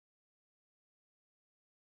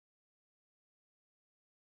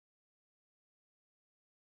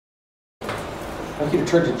I'd like you to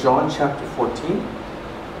turn to John chapter 14.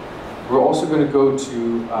 We're also going to go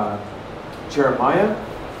to Jeremiah,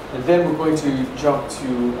 and then we're going to jump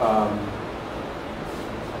to a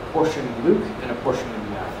portion in Luke and a portion in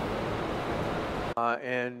Matthew.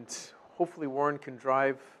 And hopefully Warren can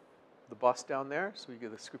drive the bus down there so we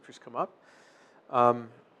get the scriptures come up.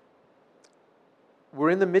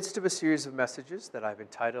 We're in the midst of a series of messages that I've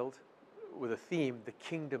entitled with a theme, The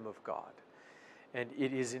Kingdom of God. And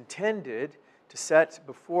it is intended to set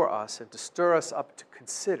before us and to stir us up to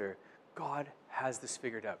consider God has this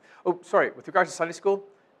figured out. Oh, sorry, with regards to Sunday school,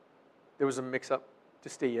 there was a mix-up.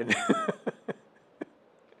 Just stay in.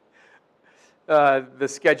 The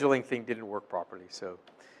scheduling thing didn't work properly, so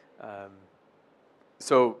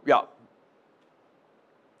yeah,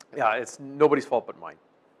 it's nobody's fault but mine.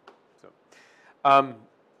 So,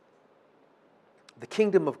 the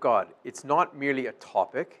kingdom of God, it's not merely a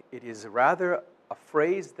topic, it is rather a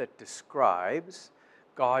phrase that describes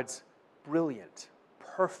God's brilliant,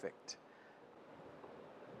 perfect.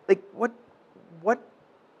 Like, what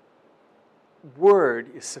word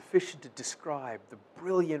is sufficient to describe the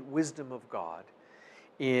brilliant wisdom of God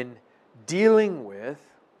in dealing with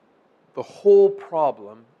the whole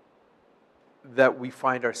problem that we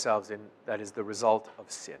find ourselves in, that is the result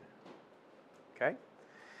of sin? Okay?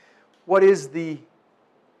 What is the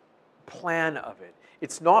plan of it?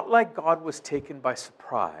 It's not like God was taken by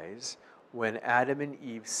surprise when Adam and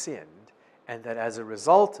Eve sinned, and that as a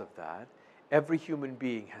result of that, every human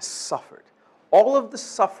being has suffered. All of the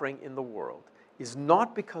suffering in the world is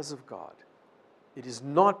not because of God. It is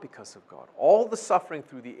not because of God. All the suffering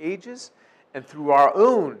through the ages and through our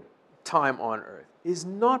own time on earth is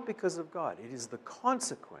not because of God. It is the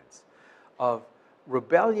consequence of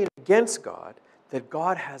rebellion against God that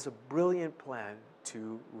God has a brilliant plan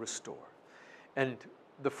to restore. And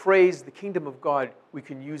the phrase, the kingdom of God, we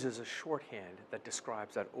can use as a shorthand that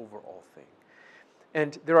describes that overall thing.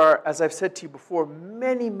 And there are, as I've said to you before,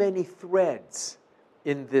 many, many threads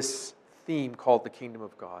in this theme called the kingdom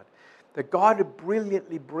of God that God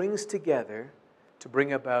brilliantly brings together to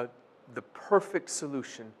bring about the perfect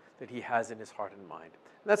solution that he has in his heart and mind.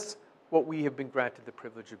 And that's what we have been granted the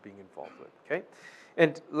privilege of being involved with, okay?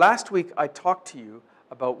 And last week I talked to you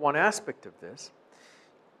about one aspect of this.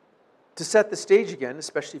 To set the stage again,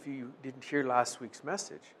 especially if you didn't hear last week's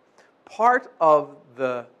message, part of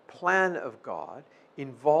the plan of God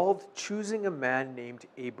involved choosing a man named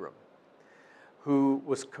Abram, who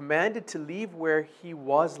was commanded to leave where he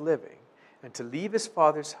was living and to leave his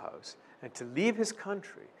father's house and to leave his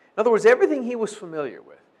country. In other words, everything he was familiar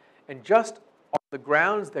with. And just on the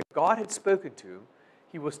grounds that God had spoken to him,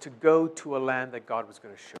 he was to go to a land that God was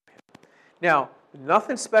going to show him. Now,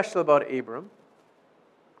 nothing special about Abram.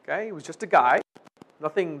 Okay, he was just a guy,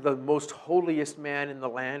 nothing the most holiest man in the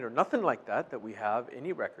land or nothing like that we have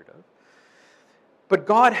any record of. But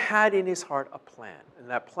God had in his heart a plan. And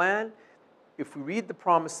that plan, if we read the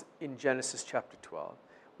promise in Genesis chapter 12,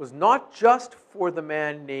 was not just for the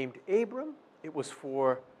man named Abram, it was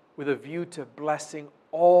with a view to blessing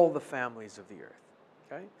all the families of the earth.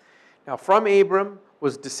 Okay? Now, from Abram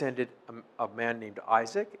was descended a man named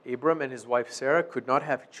Isaac. Abram and his wife Sarah could not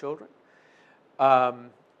have children.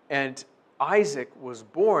 And Isaac was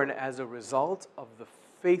born as a result of the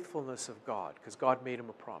faithfulness of God, because God made him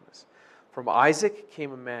a promise. From Isaac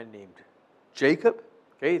came a man named Jacob.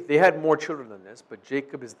 Okay, they had more children than this, but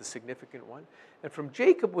Jacob is the significant one. And from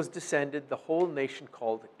Jacob was descended the whole nation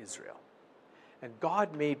called Israel. And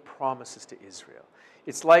God made promises to Israel.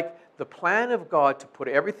 It's like the plan of God to put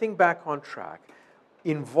everything back on track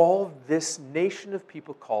involved this nation of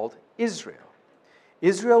people called Israel.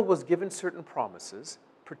 Israel was given certain promises,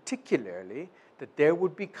 particularly that there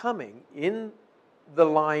would be coming in the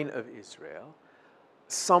line of Israel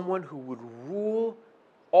someone who would rule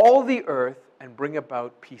all the earth and bring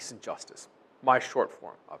about peace and justice. My short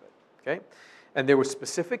form of it, okay? And there were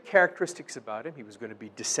specific characteristics about him. He was going to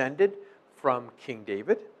be descended from King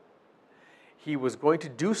David. He was going to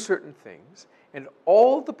do certain things, and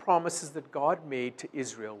all the promises that God made to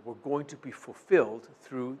Israel were going to be fulfilled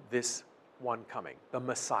through this one coming, the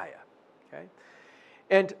Messiah, okay?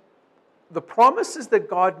 And the promises that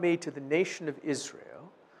God made to the nation of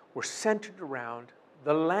Israel were centered around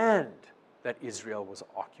the land that Israel was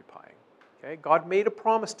occupying. Okay? God made a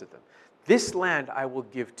promise to them. This land I will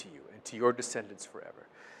give to you and to your descendants forever.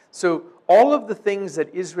 So all of the things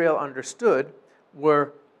that Israel understood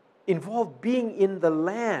were involved being in the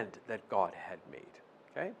land that God had made.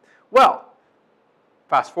 Okay? Well,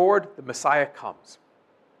 fast forward, the Messiah comes.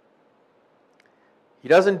 He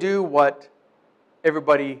doesn't do what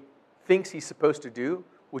everybody thinks he's supposed to do,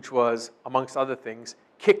 which was, amongst other things,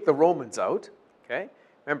 kick the Romans out. Okay?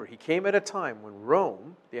 Remember, he came at a time when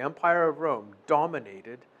Rome, the Empire of Rome,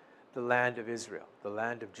 dominated the land of Israel, the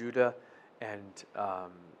land of Judah, and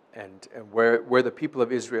where the people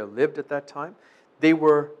of Israel lived at that time. They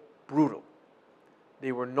were brutal.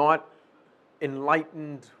 They were not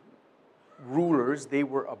enlightened rulers. They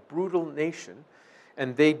were a brutal nation,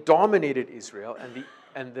 and they dominated Israel,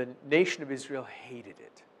 and the nation of Israel hated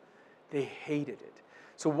it. They hated it.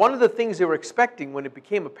 So one of the things they were expecting when it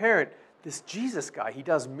became apparent, this Jesus guy, he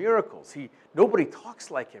does miracles. Nobody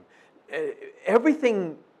talks like him.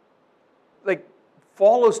 Everything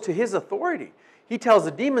follows to his authority. He tells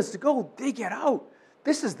the demons to go, they get out.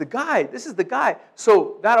 This is the guy. This is the guy.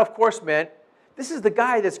 So that, of course, meant this is the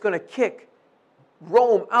guy that's going to kick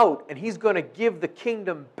Rome out, and he's going to give the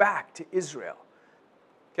kingdom back to Israel.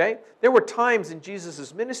 Okay? There were times in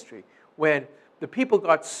Jesus' ministry when the people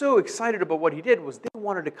got so excited about what he did was they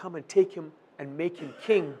wanted to come and take him and make him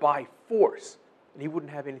king by force, and he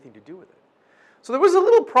wouldn't have anything to do with it. So there was a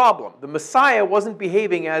little problem. The Messiah wasn't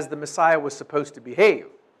behaving as the Messiah was supposed to behave,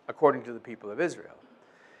 according to the people of Israel.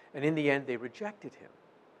 And in the end, they rejected him,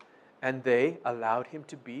 and they allowed him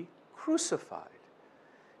to be crucified.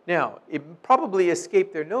 Now, it probably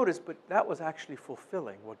escaped their notice, but that was actually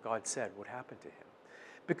fulfilling what God said would happen to him.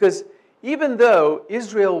 Because even though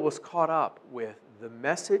Israel was caught up with the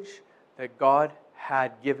message that God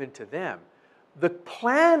had given to them, the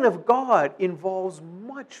plan of God involves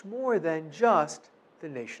much more than just the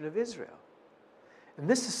nation of Israel. And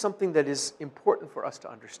this is something that is important for us to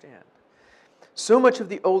understand. So much of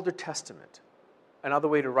the Older Testament, another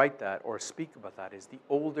way to write that or speak about that is the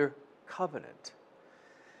Older Covenant,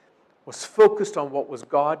 was focused on what was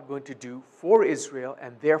God going to do for Israel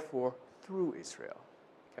and therefore through Israel.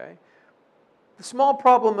 Okay? The small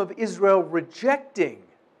problem of Israel rejecting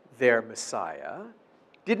their Messiah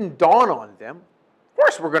didn't dawn on them. Of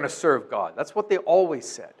course we're going to serve God. That's what they always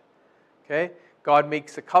said. Okay? God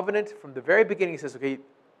makes a covenant from the very beginning. He says, okay,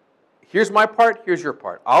 here's my part, here's your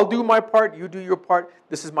part. I'll do my part, you do your part.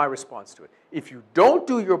 This is my response to it. If you don't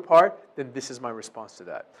do your part, then this is my response to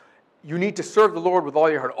that. You need to serve the Lord with all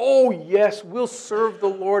your heart. Oh, yes, we'll serve the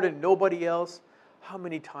Lord and nobody else. How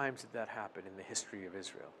many times did that happen in the history of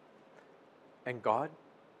Israel? And God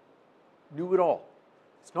knew it all.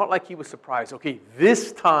 It's not like he was surprised. Okay,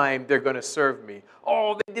 this time they're going to serve me.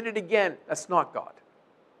 Oh, they did it again. That's not God.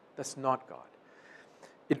 That's not God.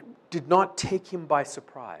 It did not take him by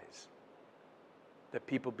surprise that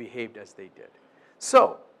people behaved as they did.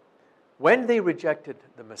 So, when they rejected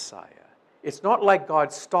the Messiah, it's not like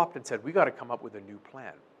God stopped and said, we got to come up with a new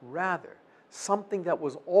plan. Rather, something that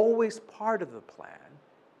was always part of the plan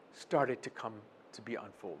started to come to be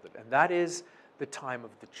unfolded. And that is the time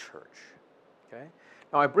of the church. Okay?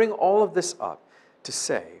 Now, I bring all of this up to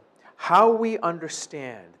say how we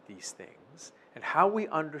understand these things and how we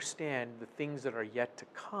understand the things that are yet to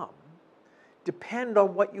come depend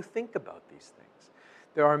on what you think about these things.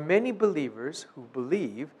 There are many believers who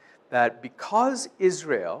believe that because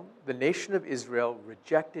Israel, the nation of Israel,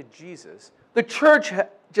 rejected Jesus, the church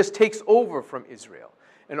just takes over from Israel.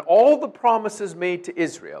 And all the promises made to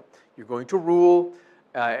Israel, you're going to rule,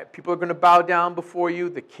 people are going to bow down before you,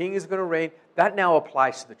 the king is going to reign, that now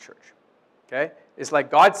applies to the church. Okay? It's like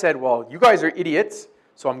God said, well, you guys are idiots,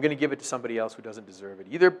 so I'm going to give it to somebody else who doesn't deserve it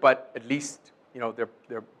either, but at least,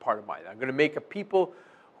 they're part of mine. I'm going to make a people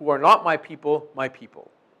who are not my people.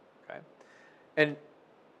 Okay? And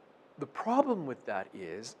the problem with that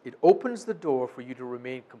is it opens the door for you to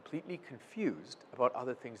remain completely confused about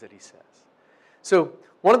other things that he says. So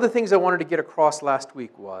one of the things I wanted to get across last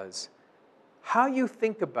week was how you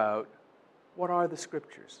think about what are the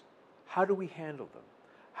scriptures. How do we handle them?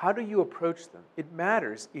 How do you approach them? It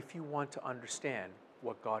matters if you want to understand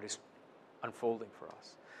what God is unfolding for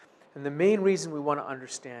us. And the main reason we want to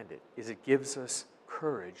understand it is it gives us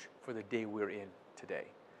courage for the day we're in today.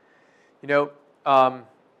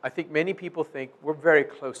 I think many people think we're very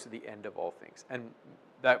close to the end of all things, and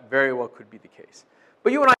that very well could be the case.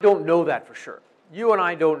 But you and I don't know that for sure. You and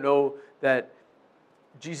I don't know that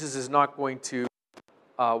Jesus is not going to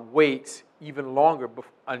wait even longer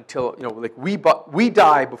until, we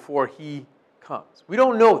die before he comes. We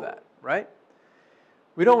don't know that, right?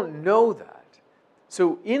 We don't know that.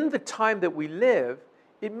 So in the time that we live,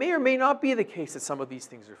 it may or may not be the case that some of these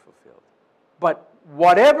things are fulfilled. But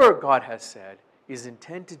whatever God has said is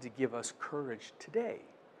intended to give us courage today.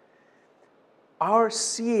 Our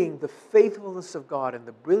seeing the faithfulness of God and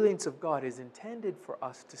the brilliance of God is intended for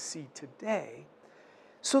us to see today.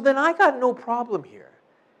 So then I got no problem here.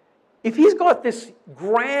 If he's got this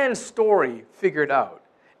grand story figured out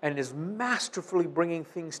and is masterfully bringing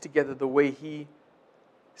things together the way he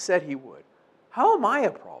said he would, How am I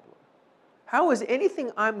a problem? How is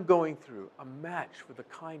anything I'm going through a match for the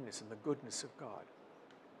kindness and the goodness of God?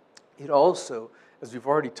 It also, as we've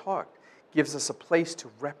already talked, gives us a place to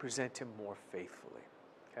represent him more faithfully.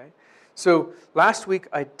 Okay? So last week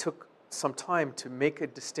I took some time to make a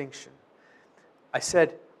distinction. I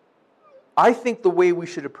said, I think the way we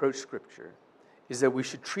should approach Scripture is that we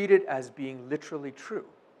should treat it as being literally true.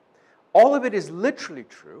 All of it is literally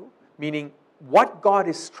true, meaning what God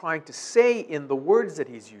is trying to say in the words that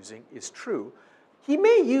he's using is true. He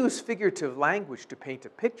may use figurative language to paint a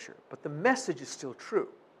picture, but the message is still true.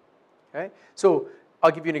 Okay? So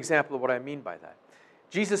I'll give you an example of what I mean by that.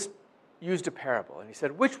 Jesus used a parable, and he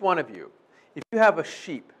said, which one of you, if you have a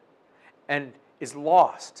sheep and is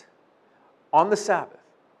lost on the Sabbath,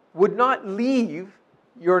 would not leave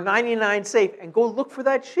your 99 safe and go look for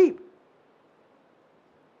that sheep?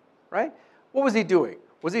 Right? What was he doing?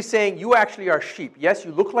 Was he saying, you actually are sheep? Yes,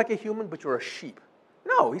 you look like a human, but you're a sheep.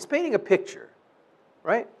 No, he's painting a picture.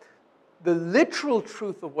 Right? The literal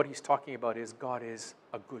truth of what he's talking about is God is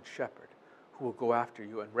a good shepherd who will go after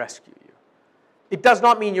you and rescue you. It does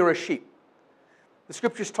not mean you're a sheep. The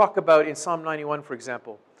scriptures talk about, in Psalm 91, for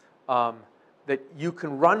example, that you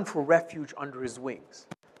can run for refuge under his wings.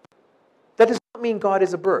 That does not mean God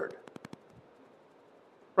is a bird.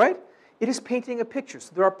 Right? It is painting a picture.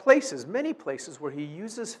 So there are places, many places, where he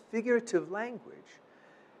uses figurative language.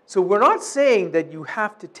 So we're not saying that you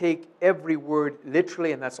have to take every word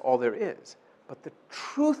literally and that's all there is. But the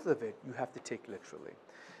truth of it, you have to take literally.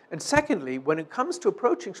 And secondly, when it comes to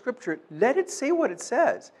approaching Scripture, let it say what it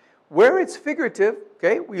says. Where it's figurative,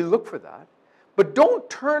 okay, we look for that. But don't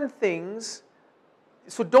turn things,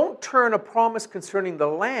 so don't turn a promise concerning the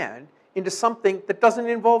land into something that doesn't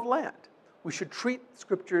involve land. We should treat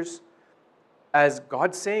Scriptures as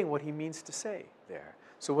God saying what he means to say there.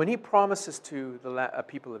 So when he promises to the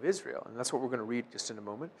people of Israel, and that's what we're going to read just in a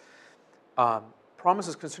moment,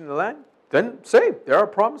 promises concerning the land, then say, there are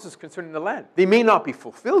promises concerning the land. They may not be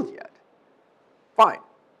fulfilled yet. Fine.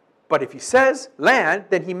 But if he says land,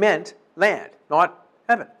 then he meant land, not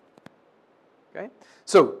heaven. Okay?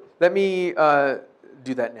 So let me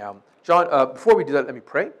do that now. John, before we do that, let me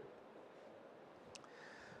pray.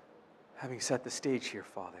 Having set the stage here,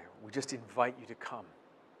 Father, we just invite you to come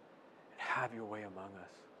and have your way among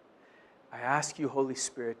us. I ask you, Holy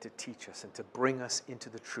Spirit, to teach us and to bring us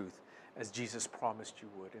into the truth as Jesus promised you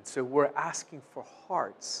would. And so we're asking for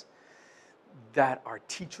hearts that are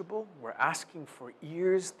teachable. We're asking for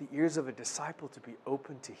ears, the ears of a disciple to be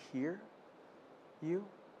open to hear you.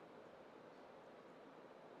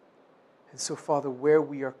 And so, Father, where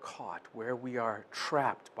we are caught, where we are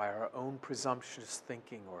trapped by our own presumptuous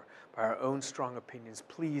thinking or by our own strong opinions,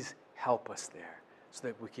 please help us there so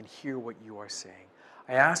that we can hear what you are saying.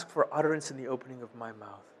 I ask for utterance in the opening of my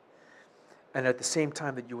mouth, and at the same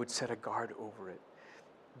time that you would set a guard over it.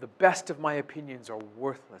 The best of my opinions are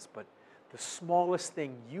worthless, but the smallest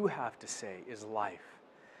thing you have to say is life.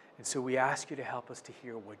 And so we ask you to help us to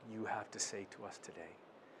hear what you have to say to us today.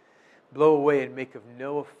 Blow away and make of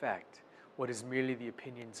no effect what is merely the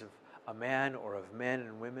opinions of a man or of men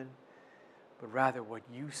and women, but rather what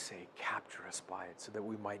you say, capture us by it so that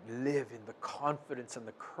we might live in the confidence and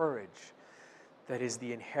the courage that is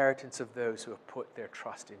the inheritance of those who have put their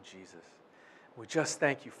trust in Jesus. We just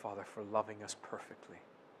thank you, Father, for loving us perfectly.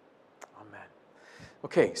 Amen.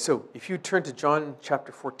 Okay, so if you turn to John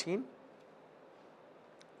chapter 14,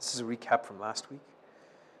 this is a recap from last week.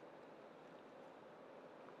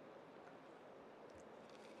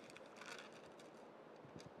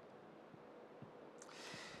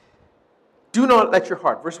 Do not let your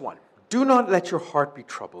heart, verse 1, do not let your heart be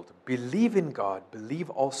troubled. Believe in God, believe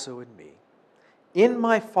also in me. In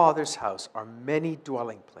my Father's house are many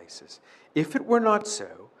dwelling places. If it were not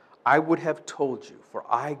so, I would have told you, for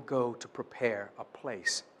I go to prepare a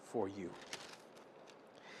place for you.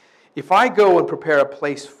 If I go and prepare a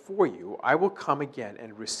place for you, I will come again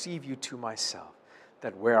and receive you to myself,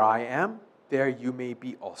 that where I am, there you may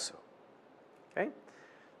be also. Okay?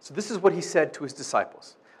 So this is what he said to his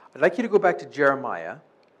disciples. I'd like you to go back to Jeremiah.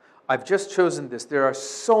 I've just chosen this. There are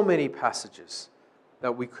so many passages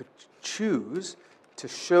that we could choose to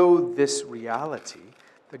show this reality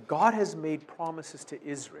that God has made promises to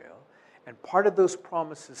Israel, and part of those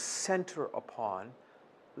promises center upon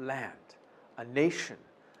land, a nation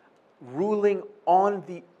ruling on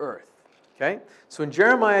the earth. Okay? So in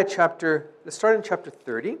Jeremiah let's start in chapter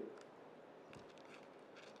 30.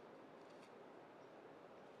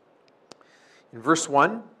 In verse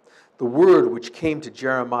 1, the word which came to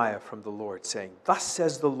Jeremiah from the Lord, saying, Thus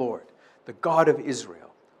says the Lord, the God of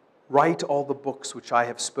Israel, write all the books which I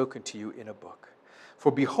have spoken to you in a book.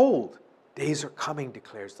 For behold, Days are coming,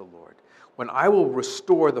 declares the Lord, when I will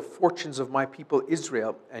restore the fortunes of my people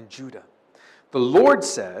Israel and Judah. The Lord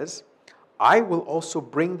says, I will also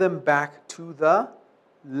bring them back to the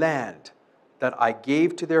land that I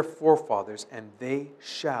gave to their forefathers, and they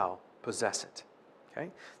shall possess it. Okay?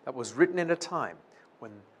 That was written in a time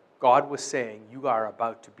when God was saying, you are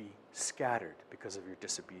about to be scattered because of your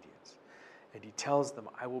disobedience. And he tells them,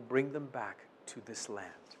 I will bring them back to this land.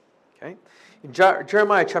 Okay? In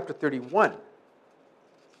Jeremiah chapter 31,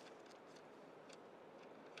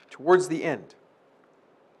 towards the end,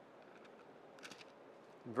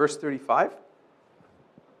 in verse 35,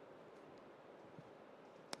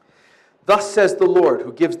 thus says the Lord,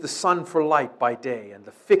 who gives the sun for light by day, and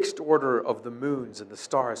the fixed order of the moons and the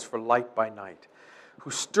stars for light by night,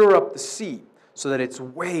 who stir up the sea so that its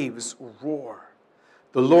waves roar.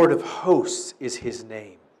 The Lord of hosts is his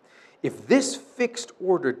name. If this fixed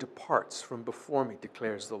order departs from before me,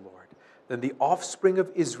 declares the Lord, then the offspring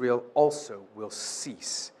of Israel also will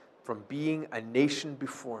cease from being a nation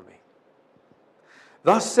before me.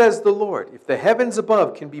 Thus says the Lord, if the heavens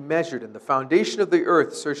above can be measured and the foundation of the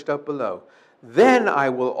earth searched out below, then I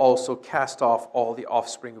will also cast off all the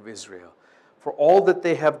offspring of Israel for all that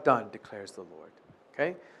they have done, declares the Lord.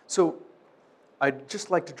 Okay? So I'd just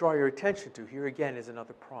like to draw your attention to, here again is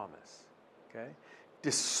another promise. Okay?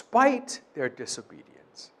 Despite their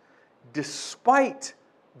disobedience, despite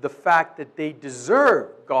the fact that they deserve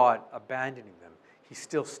God abandoning them, he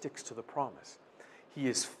still sticks to the promise. He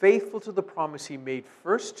is faithful to the promise he made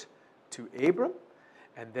first to Abram,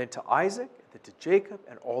 and then to Isaac, and then to Jacob,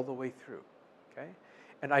 and all the way through. Okay?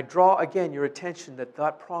 And I draw again your attention that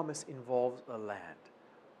that promise involves a land.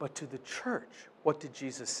 But to the church, what did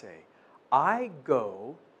Jesus say? I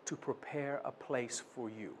go to prepare a place for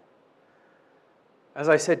you. As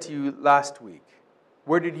I said to you last week,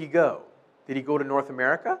 where did he go? Did he go to North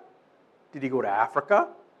America? Did he go to Africa?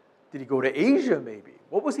 Did he go to Asia maybe?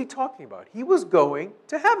 What was he talking about? He was going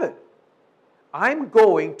to heaven. I'm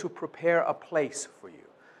going to prepare a place for you.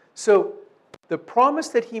 So the promise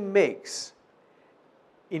that he makes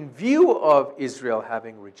in view of Israel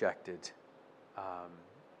having rejected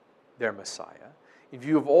their Messiah, in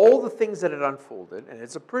view of all the things that had unfolded, and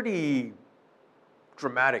it's a pretty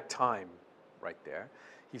dramatic time right there.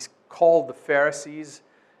 He's called the Pharisees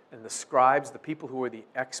and the scribes, the people who were the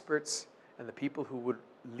experts and the people who would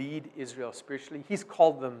lead Israel spiritually. He's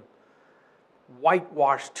called them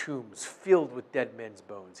whitewashed tombs filled with dead men's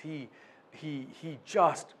bones. He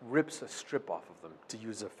just rips a strip off of them, to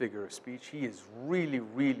use a figure of speech. He is really,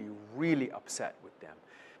 really, really upset with them.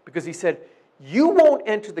 Because he said, you won't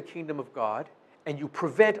enter the kingdom of God, and you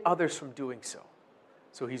prevent others from doing so.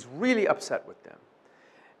 So he's really upset with them.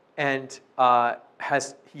 And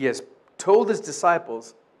he has told his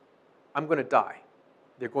disciples, I'm going to die.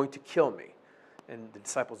 They're going to kill me. And the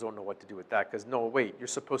disciples don't know what to do with that, because, no, wait, you're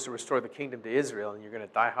supposed to restore the kingdom to Israel, and you're going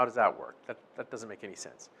to die? How does that work? That doesn't make any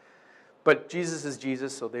sense. But Jesus is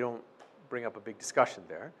Jesus, so they don't bring up a big discussion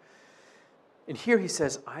there. And here he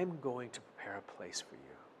says, I'm going to prepare a place for you.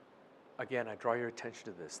 Again, I draw your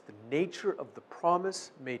attention to this. The nature of the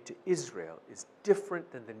promise made to Israel is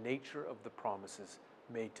different than the nature of the promises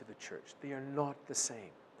made to the church. They are not the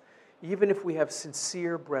same. Even if we have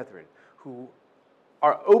sincere brethren who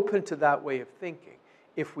are open to that way of thinking,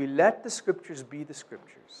 if we let the Scriptures be the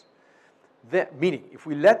Scriptures, meaning if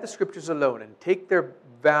we let the Scriptures alone and take the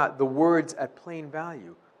words at plain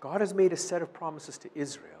value, God has made a set of promises to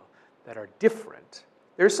Israel that are different.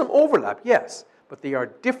 There's some overlap, yes, but they are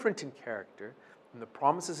different in character than the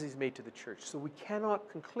promises he's made to the church. So we cannot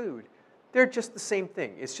conclude they're just the same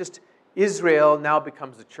thing. It's just Israel now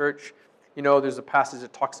becomes the church. You know, there's a passage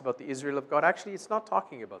that talks about the Israel of God. Actually, it's not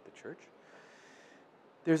talking about the church.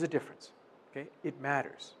 There's a difference, okay? It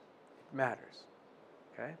matters. It matters,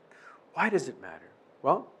 okay? Why does it matter?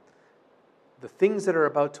 Well, the things that are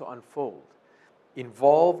about to unfold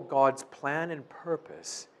involve God's plan and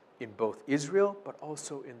purpose in both Israel, but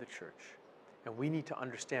also in the church. And we need to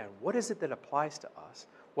understand, what is it that applies to us?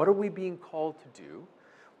 What are we being called to do?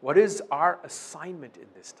 What is our assignment in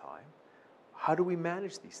this time? How do we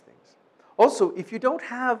manage these things? Also, if you don't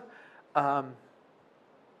have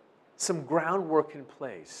some groundwork in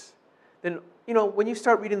place, then, you know, when you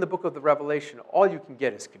start reading the book of the Revelation, all you can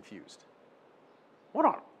get is confused. What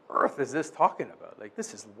on earth is this talking about? Like,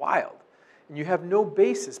 this is wild. And you have no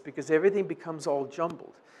basis because everything becomes all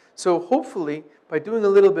jumbled. So hopefully, by doing a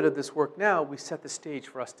little bit of this work now, we set the stage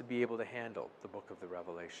for us to be able to handle the book of the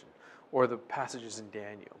Revelation or the passages in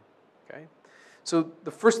Daniel. Okay? So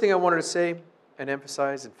the first thing I wanted to say and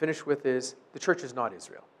emphasize and finish with is the church is not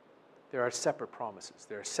Israel. There are separate promises.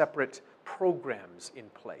 There are separate programs in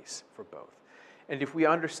place for both. And if we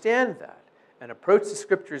understand that and approach the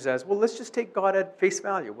scriptures as, well, let's just take God at face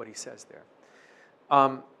value, what he says there,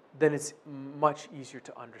 then it's much easier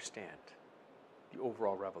to understand the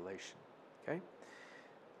overall revelation. Okay?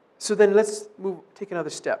 So then let's take another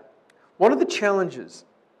step. One of the challenges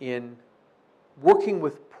in working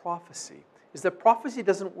with prophecy is that prophecy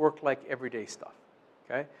doesn't work like everyday stuff.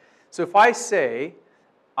 Okay? So if I say,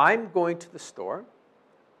 I'm going to the store,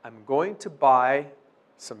 I'm going to buy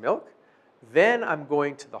some milk, then I'm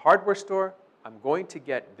going to the hardware store, I'm going to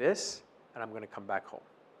get this, and I'm going to come back home.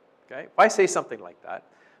 Okay? If I say something like that,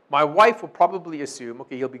 my wife will probably assume,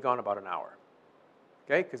 okay, he'll be gone about an hour.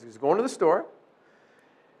 Okay? Because he's going to the store,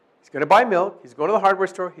 he's going to buy milk, he's going to the hardware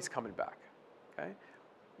store, he's coming back. Okay?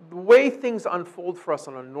 The way things unfold for us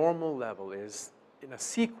on a normal level is in a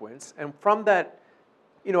sequence, and from that,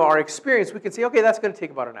 our experience, we can say, okay, that's going to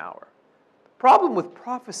take about an hour. The problem with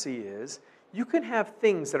prophecy is you can have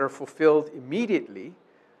things that are fulfilled immediately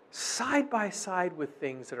side by side with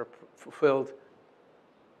things that are fulfilled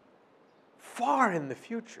far in the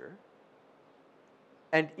future.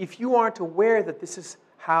 And if you aren't aware that this is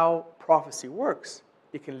how prophecy works,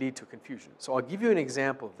 it can lead to confusion. So I'll give you an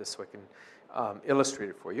example of this so I can illustrate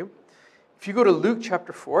it for you. If you go to Luke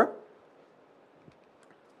chapter 4,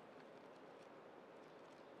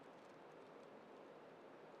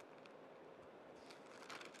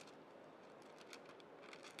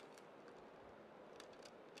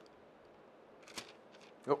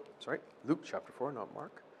 Luke chapter 4, not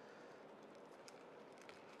Mark.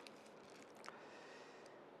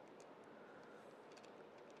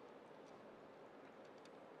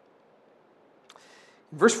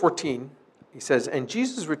 In verse 14, he says, "And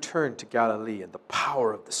Jesus returned to Galilee in the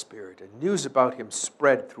power of the Spirit, and news about him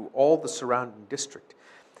spread through all the surrounding district.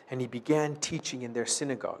 And he began teaching in their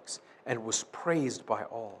synagogues, and was praised by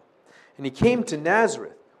all. And he came to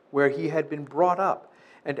Nazareth, where he had been brought up.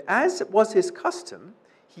 And as it was his custom,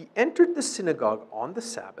 he entered the synagogue on the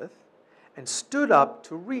Sabbath and stood up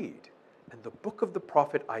to read. And the book of the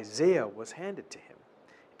prophet Isaiah was handed to him.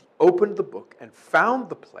 He opened the book and found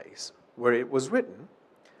the place where it was written,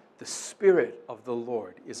 'The Spirit of the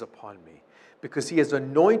Lord is upon me, because he has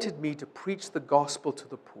anointed me to preach the gospel to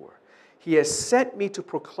the poor. He has sent me to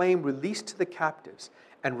proclaim release to the captives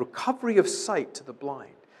and recovery of sight to the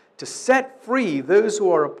blind, to set free those who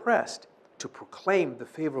are oppressed, to proclaim the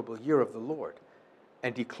favorable year of the Lord.'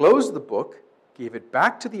 And he closed the book, gave it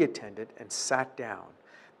back to the attendant, and sat down.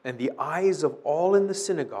 And the eyes of all in the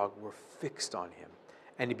synagogue were fixed on him.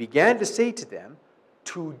 And he began to say to them,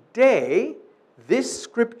 'Today this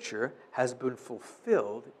scripture has been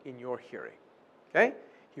fulfilled in your hearing.'" Okay?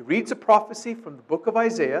 He reads a prophecy from the book of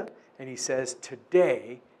Isaiah, and he says,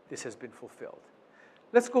 "Today this has been fulfilled."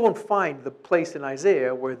 Let's go and find the place in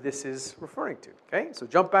Isaiah where this is referring to. Okay? So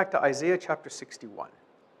jump back to Isaiah chapter 61.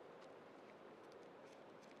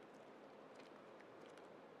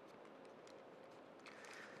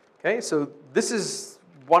 Okay, so this is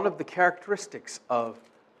one of the characteristics of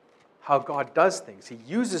how God does things. He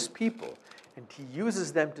uses people, and he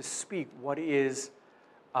uses them to speak what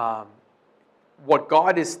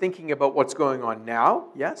God is thinking about what's going on now,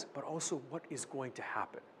 yes, but also what is going to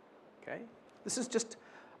happen. Okay? This is just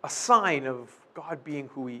a sign of God being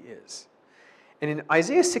who he is. And in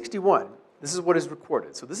Isaiah 61, this is what is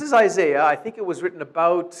recorded. So this is Isaiah. I think it was written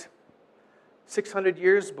about 600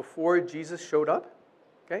 years before Jesus showed up.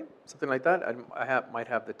 Okay, something like that. I might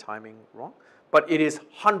have the timing wrong. But it is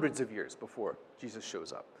hundreds of years before Jesus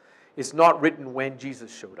shows up. It's not written when Jesus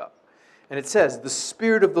showed up. And it says, "The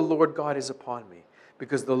Spirit of the Lord God is upon me,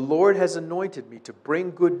 because the Lord has anointed me to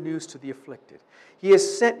bring good news to the afflicted. He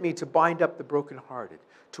has sent me to bind up the brokenhearted,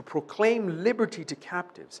 to proclaim liberty to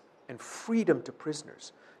captives and freedom to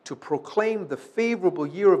prisoners, to proclaim the favorable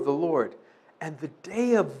year of the Lord and the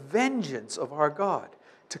day of vengeance of our God,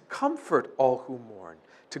 to comfort all who mourn,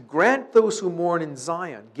 to grant those who mourn in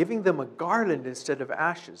Zion, giving them a garland instead of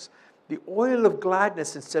ashes, the oil of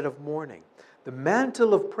gladness instead of mourning, the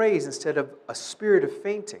mantle of praise instead of a spirit of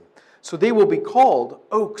fainting. So they will be called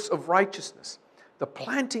oaks of righteousness, the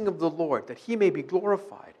planting of the Lord, that he may be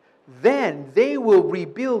glorified. Then they will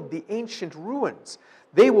rebuild the ancient ruins.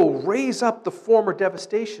 They will raise up the former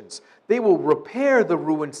devastations. They will repair the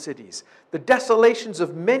ruined cities, the desolations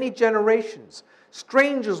of many generations.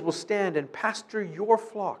 Strangers will stand and pasture your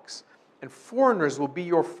flocks, and foreigners will be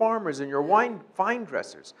your farmers and your vine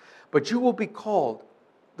dressers. But you will be called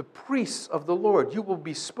the priests of the Lord. You will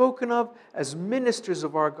be spoken of as ministers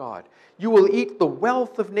of our God. You will eat the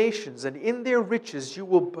wealth of nations, and in their riches you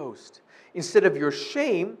will boast. Instead of your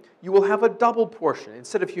shame, you will have a double portion.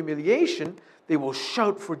 Instead of humiliation, they will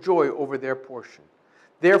shout for joy over their portion.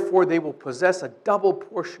 Therefore, they will possess a double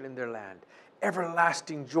portion in their land.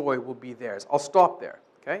 Everlasting joy will be theirs. I'll stop there,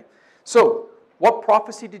 okay? So, what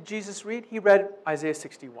prophecy did Jesus read? He read Isaiah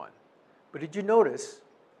 61. But did you notice,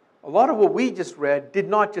 a lot of what we just read did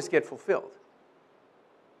not just get fulfilled.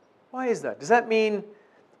 Why is that? Does that mean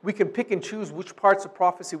we can pick and choose which parts of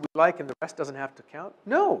prophecy we like and the rest doesn't have to count?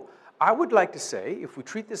 No. I would like to say, if we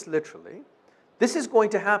treat this literally, this is going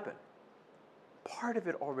to happen. Part of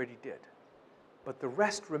it already did, but the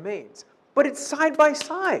rest remains. But it's side by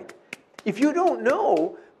side. If you don't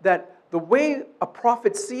know that the way a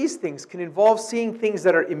prophet sees things can involve seeing things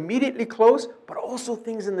that are immediately close, but also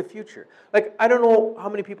things in the future. Like, I don't know how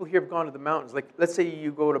many people here have gone to the mountains. Like, let's say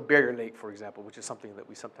you go to Barrier Lake, for example, which is something that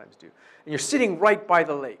we sometimes do. And you're sitting right by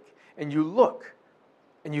the lake, and you look,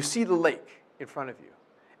 and you see the lake in front of you.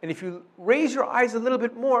 And if you raise your eyes a little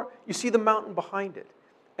bit more, you see the mountain behind it.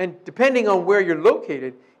 And depending on where you're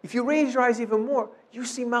located, if you raise your eyes even more, you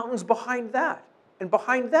see mountains behind that, and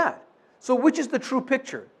behind that. So which is the true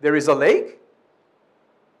picture? There is a lake,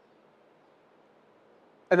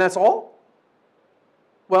 and that's all?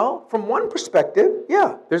 Well, from one perspective,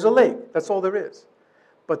 yeah, there's a lake. That's all there is.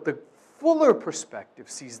 But the fuller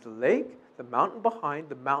perspective sees the lake, the mountain behind,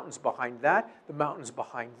 the mountains behind that, the mountains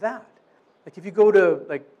behind that. Like if you go to,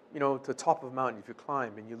 to the top of a mountain, if you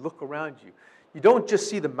climb and you look around you, you don't just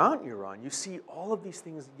see the mountain you're on, you see all of these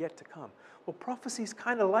things yet to come. Well, prophecy is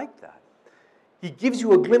kind of like that. He gives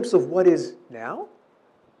you a glimpse of what is now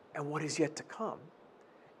and what is yet to come.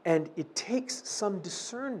 And it takes some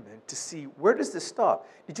discernment to see, where does this stop?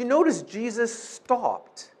 Did you notice Jesus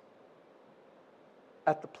stopped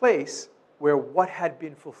at the place where what had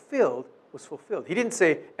been fulfilled was fulfilled? He didn't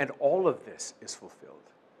say, and all of this is fulfilled,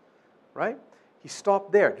 right? He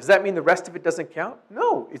stopped there. Does that mean the rest of it doesn't count?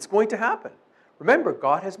 No, it's going to happen. Remember,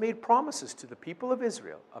 God has made promises to the people of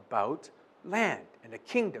Israel about land and a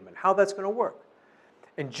kingdom and how that's going to work.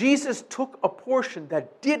 And Jesus took a portion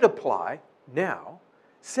that did apply now,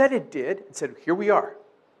 said it did, and said, here we are.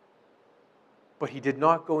 But he did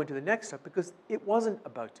not go into the next step because it wasn't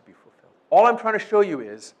about to be fulfilled. All I'm trying to show you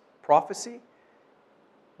is prophecy.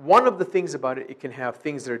 One of the things about it, it can have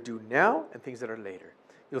things that are due now and things that are later.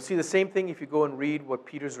 You'll see the same thing if you go and read what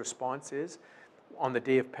Peter's response is on the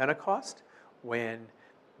day of Pentecost, when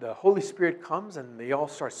the Holy Spirit comes and they all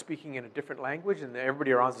start speaking in a different language, and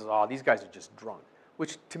everybody around says, oh, these guys are just drunk,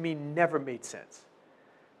 which to me never made sense.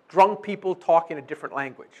 Drunk people talk in a different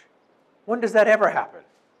language. When does that ever happen?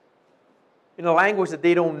 In a language that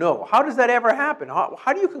they don't know. How does that ever happen?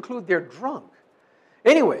 How do you conclude they're drunk?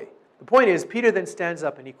 Anyway, the point is, Peter then stands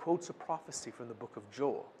up and he quotes a prophecy from the book of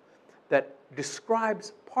Joel that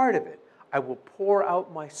describes part of it. I will pour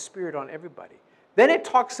out my spirit on everybody. Then it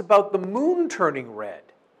talks about the moon turning red.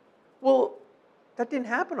 Well, that didn't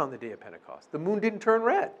happen on the day of Pentecost. The moon didn't turn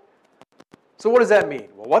red. So what does that mean?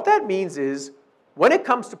 Well, what that means is, when it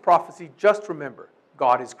comes to prophecy, just remember,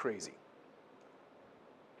 God is crazy.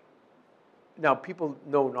 Now, people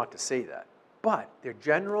know not to say that, but their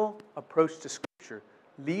general approach to Scripture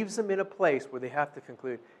leaves them in a place where they have to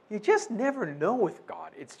conclude, you just never know with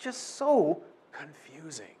God. It's just so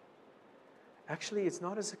confusing. Actually, it's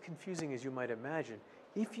not as confusing as you might imagine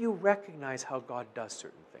if you recognize how God does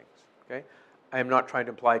certain things. Okay? I am not trying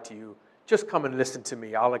to imply to you, just come and listen to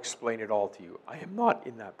me. I'll explain it all to you. I am not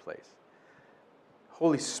in that place.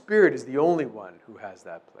 Holy Spirit is the only one who has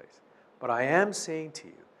that place. But I am saying to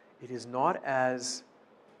you, it is not as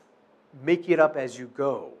make it up as you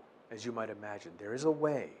go, as you might imagine. There is a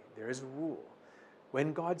way. There is a rule.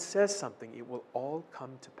 When God says something, it will all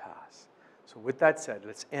come to pass. So with that said,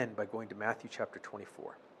 let's end by going to Matthew chapter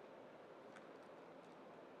 24.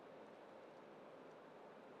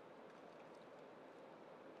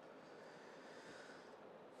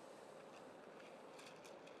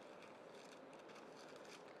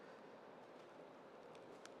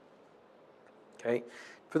 Okay,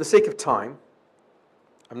 for the sake of time,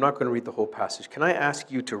 I'm not going to read the whole passage. Can I ask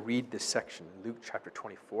you to read this section, Luke chapter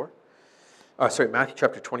 24? Matthew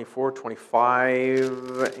chapter 24,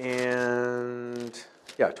 25, and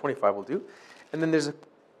 25 will do. And then there's a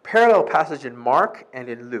parallel passage in Mark and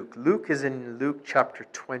in Luke. Luke is in Luke chapter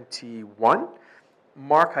 21.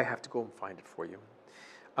 Mark, I have to go and find it for you.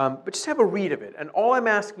 But just have a read of it. And all I'm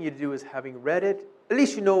asking you to do is, having read it, at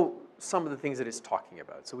least you know some of the things that it's talking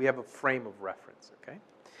about. So we have a frame of reference, okay?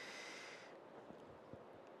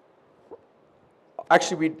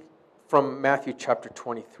 Actually, read from Matthew chapter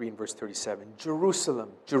 23 and verse 37. Jerusalem,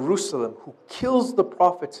 Jerusalem, who kills the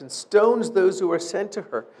prophets and stones those who are sent to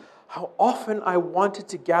her. How often I wanted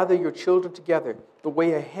to gather your children together, the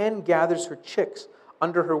way a hen gathers her chicks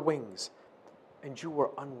under her wings, and you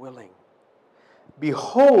were unwilling.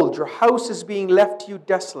 Behold, your house is being left to you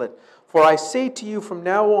desolate. For I say to you from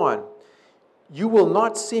now on, you will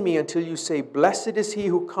not see me until you say, Blessed is he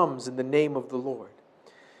who comes in the name of the Lord.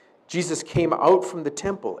 Jesus came out from the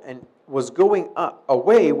temple and was going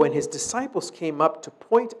away when his disciples came up to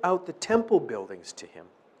point out the temple buildings to him.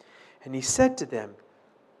 And he said to them,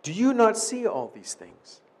 Do you not see all these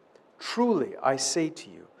things? Truly, I say to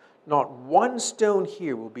you, not one stone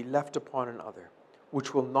here will be left upon another,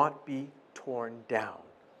 which will not be torn down.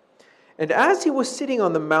 And as he was sitting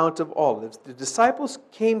on the Mount of Olives, the disciples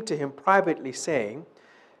came to him privately, saying,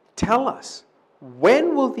 Tell us,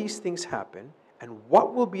 when will these things happen, and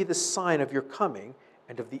what will be the sign of your coming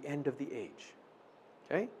and of the end of the age?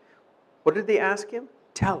 Okay? What did they ask him?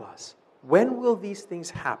 Tell us, when will these things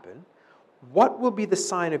happen? What will be the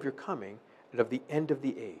sign of your coming and of the end of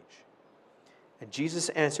the age? And Jesus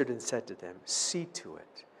answered and said to them, See to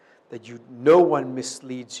it that no one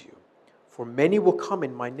misleads you. For many will come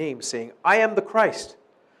in my name, saying, I am the Christ,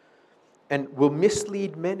 and will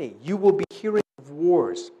mislead many. You will be hearing of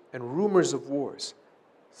wars and rumors of wars.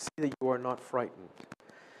 See that you are not frightened.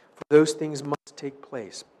 For those things must take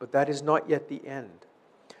place, but that is not yet the end.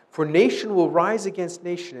 For nation will rise against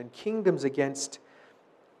nation, and kingdoms against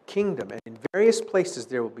kingdom. And in various places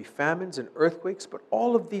there will be famines and earthquakes, but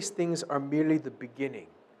all of these things are merely the beginning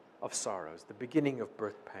of sorrows, the beginning of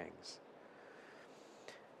birth pangs.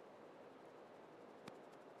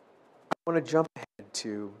 I want to jump ahead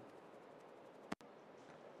to,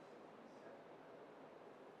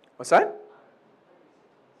 what's that?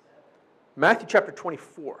 Matthew chapter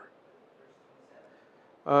 24.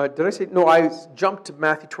 Did I say, no, I jumped to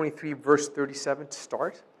Matthew 23, verse 37 to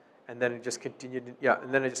start, and then it just continued,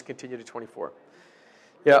 and then I just continued to 24.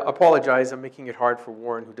 Yeah, apologize, I'm making it hard for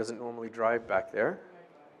Warren, who doesn't normally drive back there.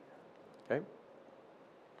 Okay.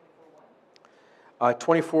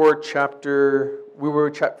 24 chapter,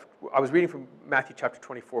 I was reading from Matthew chapter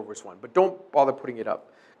 24, verse 1, but don't bother putting it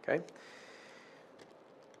up, okay?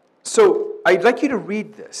 So I'd like you to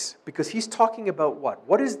read this, because he's talking about what?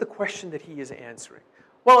 What is the question that he is answering?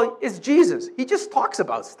 Well, it's Jesus. He just talks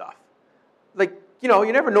about stuff. Like, you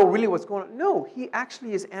never know really what's going on. No, he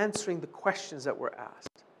actually is answering the questions that were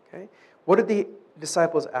asked, okay? What did the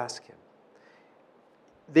disciples ask him?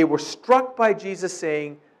 They were struck by Jesus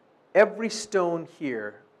saying, every stone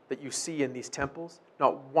here that you see in these temples,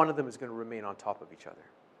 not one of them is going to remain on top of each other,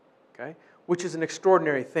 okay? Which is an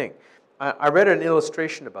extraordinary thing. I read an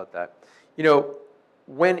illustration about that.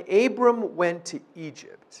 When Abram went to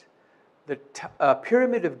Egypt, the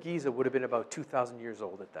Pyramid of Giza would have been about 2,000 years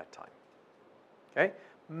old at that time, okay?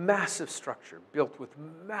 Massive structure built with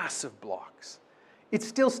massive blocks. It's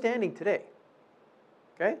still standing today,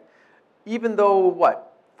 okay? Even though,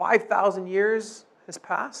 5,000 years has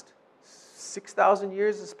passed? 6,000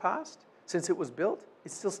 years has passed since it was built?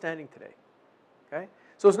 It's still standing today, okay?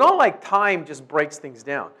 So it's not like time just breaks things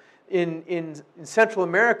down. In Central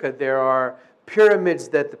America, there are pyramids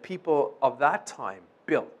that the people of that time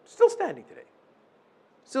built. Still standing today.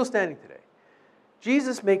 Still standing today.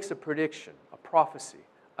 Jesus makes a prediction, a prophecy,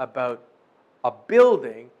 about a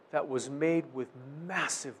building that was made with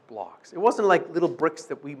massive blocks. It wasn't like little bricks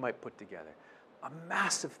that we might put together. A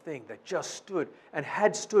massive thing that just stood and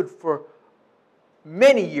had stood for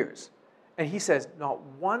many years. And he says, not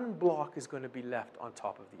one block is going to be left on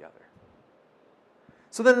top of the other.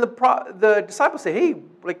 So then the disciples say, hey,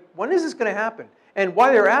 when is this going to happen? And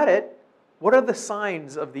while they're at it, what are the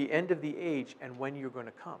signs of the end of the age and when you're going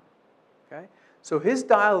to come? Okay? So his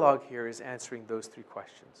dialogue here is answering those three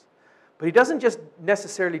questions. But he doesn't just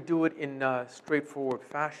necessarily do it in a straightforward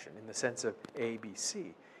fashion in the sense of A, B,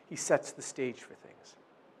 C. He sets the stage for things.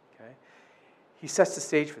 Okay? He sets the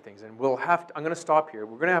stage for things. And I'm going to stop here.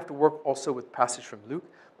 We're going to have to work also with passage from Luke.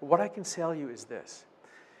 But what I can tell you is this.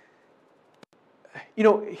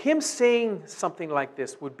 Him saying something like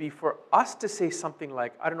this would be for us to say something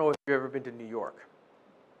like, I don't know if you've ever been to New York,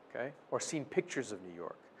 okay, or seen pictures of New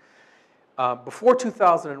York. Before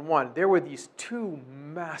 2001, there were these two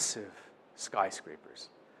massive skyscrapers.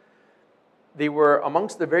 They were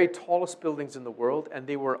amongst the very tallest buildings in the world, and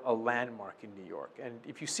they were a landmark in New York. And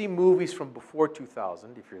if you see movies from before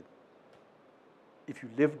 2000, if you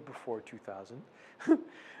lived before 2000,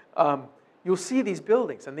 you'll see these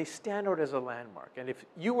buildings, and they stand out as a landmark. And if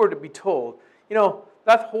you were to be told,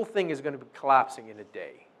 that whole thing is going to be collapsing in a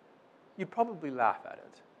day, you'd probably laugh at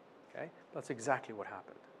it, okay? That's exactly what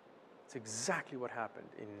happened. It's exactly what happened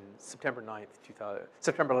in September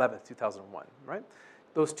 11th, 2001, right?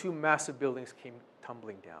 Those two massive buildings came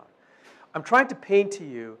tumbling down. I'm trying to paint to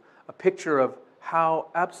you a picture of how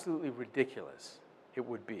absolutely ridiculous it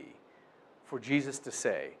would be for Jesus to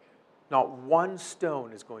say, not one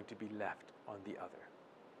stone is going to be left on the other.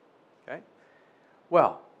 Okay?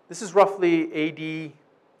 Well, this is roughly AD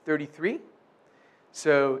 33.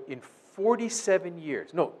 So in 37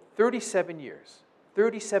 years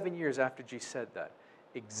after Jesus said that,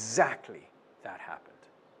 exactly that happened.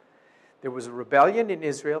 There was a rebellion in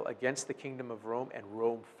Israel against the kingdom of Rome, and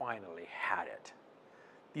Rome finally had it.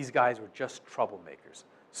 These guys were just troublemakers.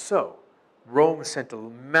 So Rome sent a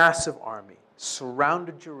massive army,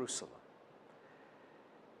 surrounded Jerusalem,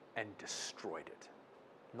 and destroyed it.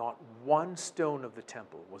 Not one stone of the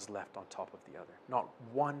temple was left on top of the other. Not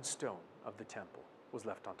one stone of the temple was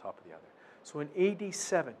left on top of the other. So in AD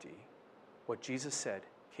 70, what Jesus said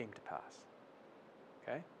came to pass.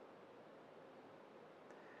 Okay?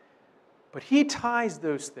 But he ties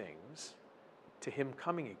those things to him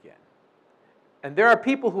coming again. And there are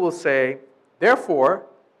people who will say, therefore,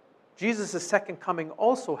 Jesus' second coming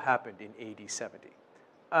also happened in AD 70.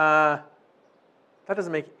 That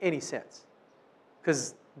doesn't make any sense,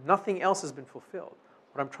 because nothing else has been fulfilled.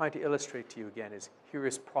 What I'm trying to illustrate to you again is, here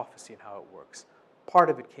is prophecy and how it works. Part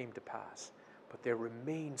of it came to pass, but there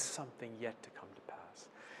remains something yet to come to pass.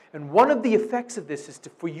 And one of the effects of this is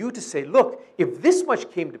for you to say, look, if this much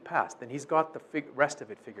came to pass, then he's got the rest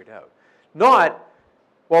of it figured out. Not,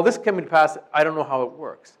 well, this came to pass, I don't know how it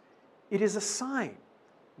works. It is a sign.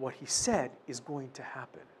 What he said is going to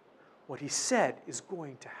happen. What he said is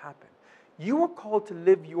going to happen. You are called to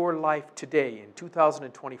live your life today in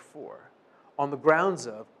 2024 on the grounds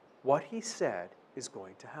of what he said is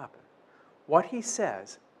going to happen. What he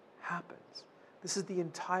says happens. This is the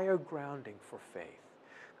entire grounding for faith.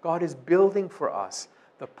 God is building for us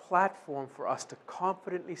the platform for us to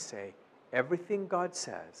confidently say, everything God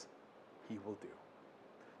says, he will do.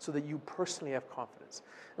 So that you personally have confidence.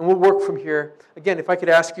 And we'll work from here. Again, if I could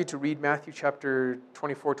ask you to read Matthew chapter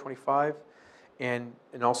 24, 25, and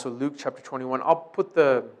also Luke chapter 21. I'll put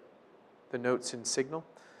the notes in Signal,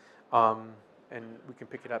 and we can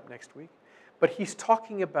pick it up next week. But he's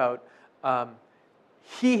talking about,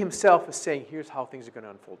 he himself is saying, here's how things are going to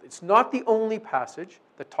unfold. It's not the only passage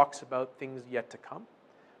that talks about things yet to come,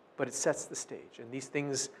 but it sets the stage. And these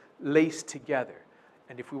things lace together.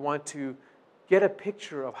 And if we want to get a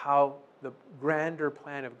picture of how the grander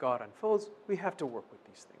plan of God unfolds, we have to work with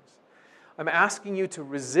these things. I'm asking you to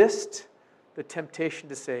resist the temptation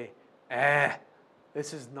to say,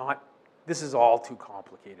 this is all too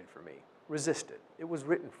complicated for me. Resist it. It was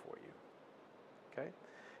written for you. Okay?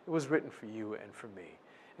 It was written for you and for me.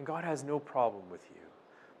 And God has no problem with you.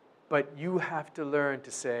 But you have to learn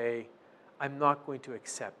to say, I'm not going to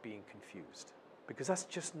accept being confused. Because that's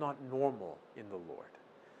just not normal in the Lord.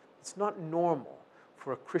 It's not normal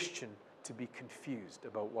for a Christian to be confused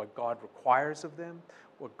about what God requires of them,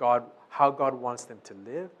 how God wants them to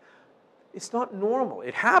live. It's not normal.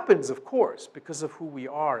 It happens, of course, because of who we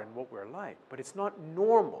are and what we're like, but it's not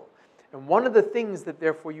normal. And one of the things that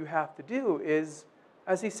therefore you have to do is,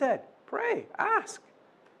 as he said, pray, ask.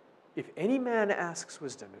 If any man asks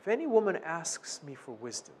wisdom, if any woman asks me for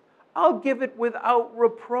wisdom, I'll give it without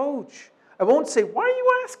reproach. I won't say, why are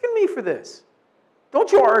you asking me for this? Don't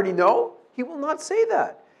you already know? He will not say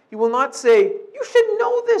that. He will not say, you should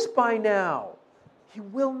know this by now. He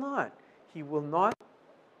will not. He will not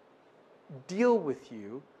deal with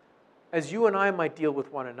you as you and I might deal with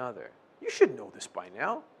one another. You should know this by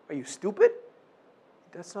now. Are you stupid?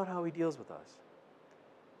 That's not how he deals with us.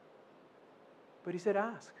 But he said,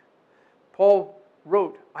 ask. Paul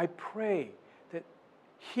wrote, I pray that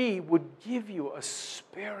he would give you a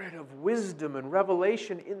spirit of wisdom and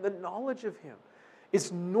revelation in the knowledge of him.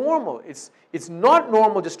 It's normal. It's not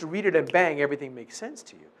normal just to read it and bang, everything makes sense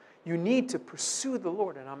to you. You need to pursue the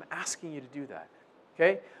Lord, and I'm asking you to do that.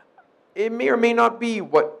 Okay? It may or may not be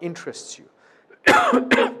what interests you.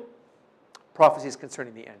 Prophecies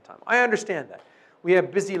concerning the end time. I understand that. We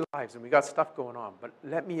have busy lives and we got stuff going on, but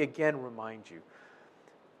let me again remind you,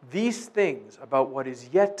 these things about what is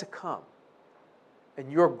yet to come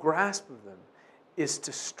and your grasp of them is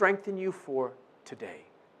to strengthen you for today.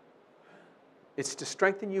 It's to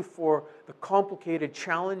strengthen you for the complicated,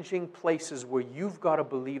 challenging places where you've got to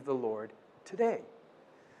believe the Lord today.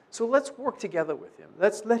 So let's work together with him.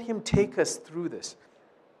 Let's let him take us through this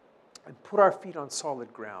and put our feet on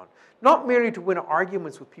solid ground. Not merely to win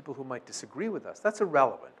arguments with people who might disagree with us. That's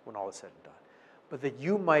irrelevant when all is said and done. But that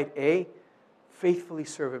you might, A, faithfully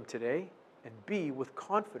serve him today, and B, with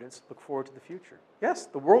confidence, look forward to the future. Yes,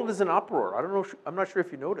 the world is in uproar. I'm not sure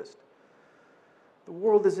if you noticed. The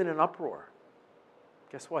world is in an uproar.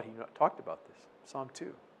 Guess what? He talked about this. Psalm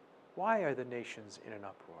 2. Why are the nations in an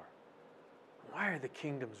uproar? Why are the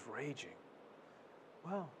kingdoms raging?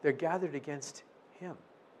 Well, they're gathered against him.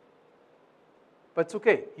 But it's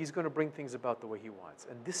okay. He's going to bring things about the way he wants.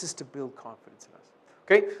 And this is to build confidence in us.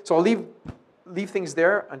 Okay? So I'll leave things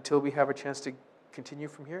there until we have a chance to continue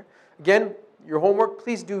from here. Again, your homework,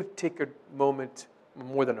 please do take a moment,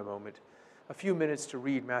 more than a moment, a few minutes to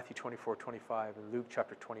read Matthew 24:25 and Luke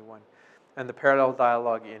chapter 21 and the parallel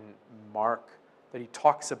dialogue in Mark that he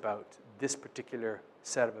talks about this particular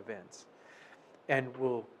set of events. And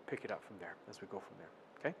we'll pick it up from there as we go from there.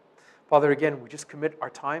 Okay? Father, again, we just commit our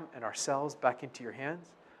time and ourselves back into your hands.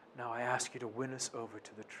 Now I ask you to win us over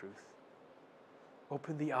to the truth.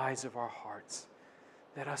 Open the eyes of our hearts.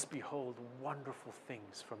 Let us behold wonderful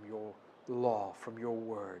things from your law, from your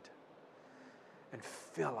word. And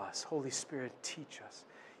fill us. Holy Spirit, teach us.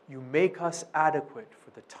 You make us adequate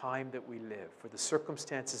for the time that we live, for the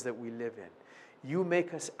circumstances that we live in. You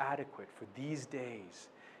make us adequate for these days.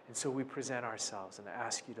 And so we present ourselves and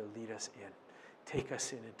ask you to lead us in. Take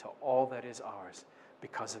us in into all that is ours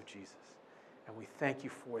because of Jesus. And we thank you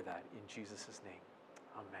for that in Jesus' name.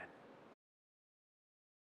 Amen.